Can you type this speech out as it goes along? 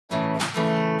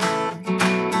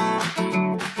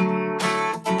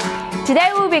Today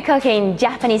we'll be cooking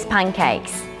Japanese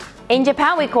pancakes. In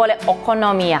Japan we call it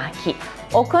Okonomiyaki.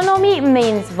 Okonomi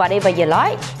means whatever you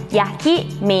like,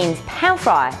 yaki means pan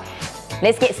fry.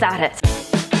 Let's get started.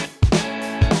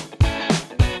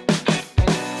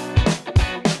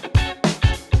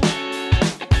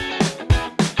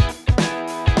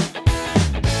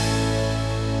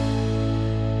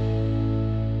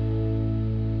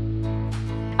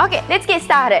 Okay, let's get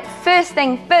started. First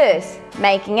thing first,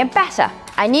 making a batter.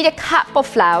 I need a cup of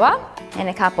flour and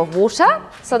a cup of water.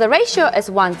 So the ratio is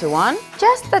 1:1.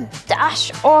 Just a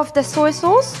dash of the soy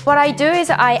sauce. What I do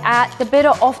is I add a bit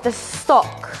of the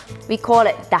stock. We call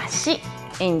it dashi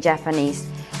in Japanese.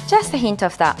 Just a hint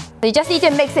of that. So you just need to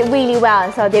mix it really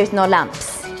well so there's no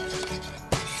lumps.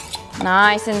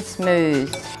 Nice and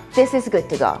smooth. This is good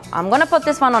to go. I'm gonna put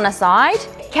this one on the side.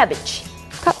 Cabbage.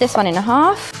 Cut this one in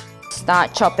half.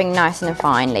 Start chopping nice and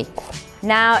finely.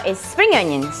 Now it's spring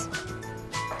onions.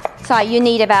 So you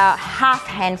need about half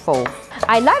handful.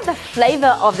 I love the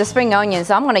flavor of the spring onions,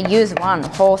 so I'm gonna use one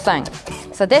whole thing.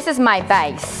 So this is my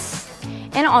base.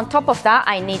 And on top of that,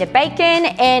 I need a bacon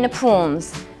and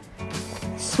prawns.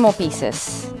 Small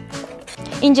pieces.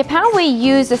 In Japan, we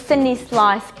use a thinly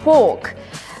sliced pork.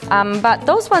 But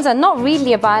those ones are not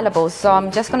really available, so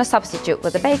I'm just gonna substitute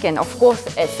with the bacon. Of course,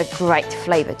 it's a great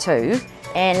flavor too.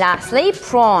 And lastly,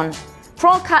 prawn.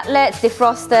 Prawn cutlets,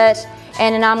 defrosted,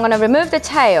 and then I'm gonna remove the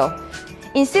tail.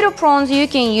 Instead of prawns, you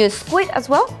can use squid as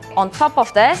well. On top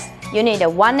of this, you need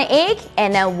 1 egg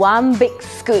and then 1 big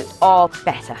scoop of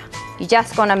batter. You're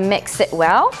just gonna mix it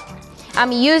well.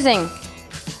 I'm using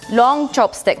long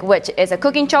chopstick, which is a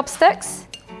cooking chopsticks.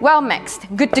 Well mixed,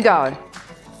 good to go.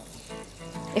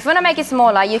 If you wanna make it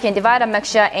smaller, you can divide a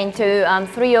mixture into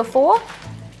 3 or 4.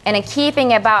 And I'm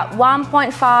keeping about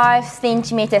 1.5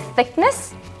 centimeter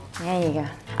thickness. There you go.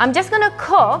 I'm just gonna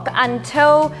cook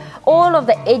until all of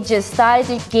the edges start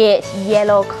to get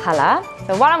yellow color.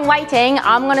 So while I'm waiting,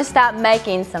 I'm gonna start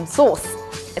making some sauce.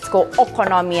 It's called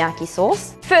Okonomiyaki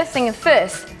sauce. First thing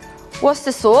first, what's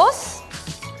the sauce?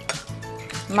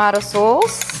 Tomato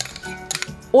sauce.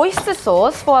 Oyster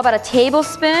sauce for about a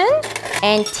tablespoon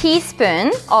and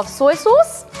teaspoon of soy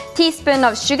sauce, teaspoon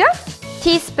of sugar,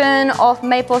 teaspoon of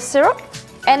maple syrup,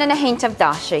 and then a hint of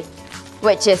dashi,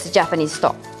 which is Japanese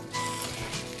stock.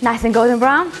 Nice and golden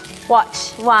brown.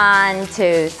 Watch, 1,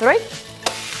 2, 3.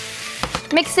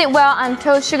 Mix it well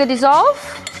until sugar dissolves.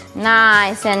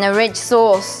 Nice and a rich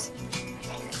sauce.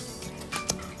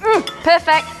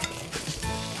 Perfect.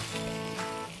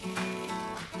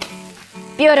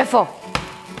 Beautiful.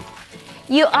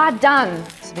 You are done.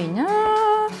 That's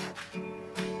enough.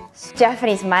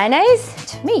 Japanese mayonnaise.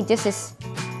 To me, this is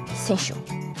essential.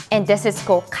 And this is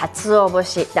called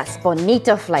katsuobushi. That's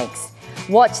bonito flakes.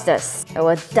 Watch this. It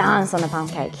will dance on the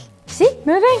pancake. See?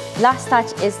 Moving. Last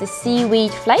touch is the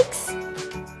seaweed flakes.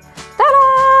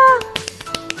 Ta-da!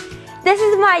 This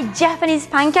is my Japanese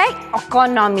pancake,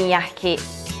 Okonomiyaki.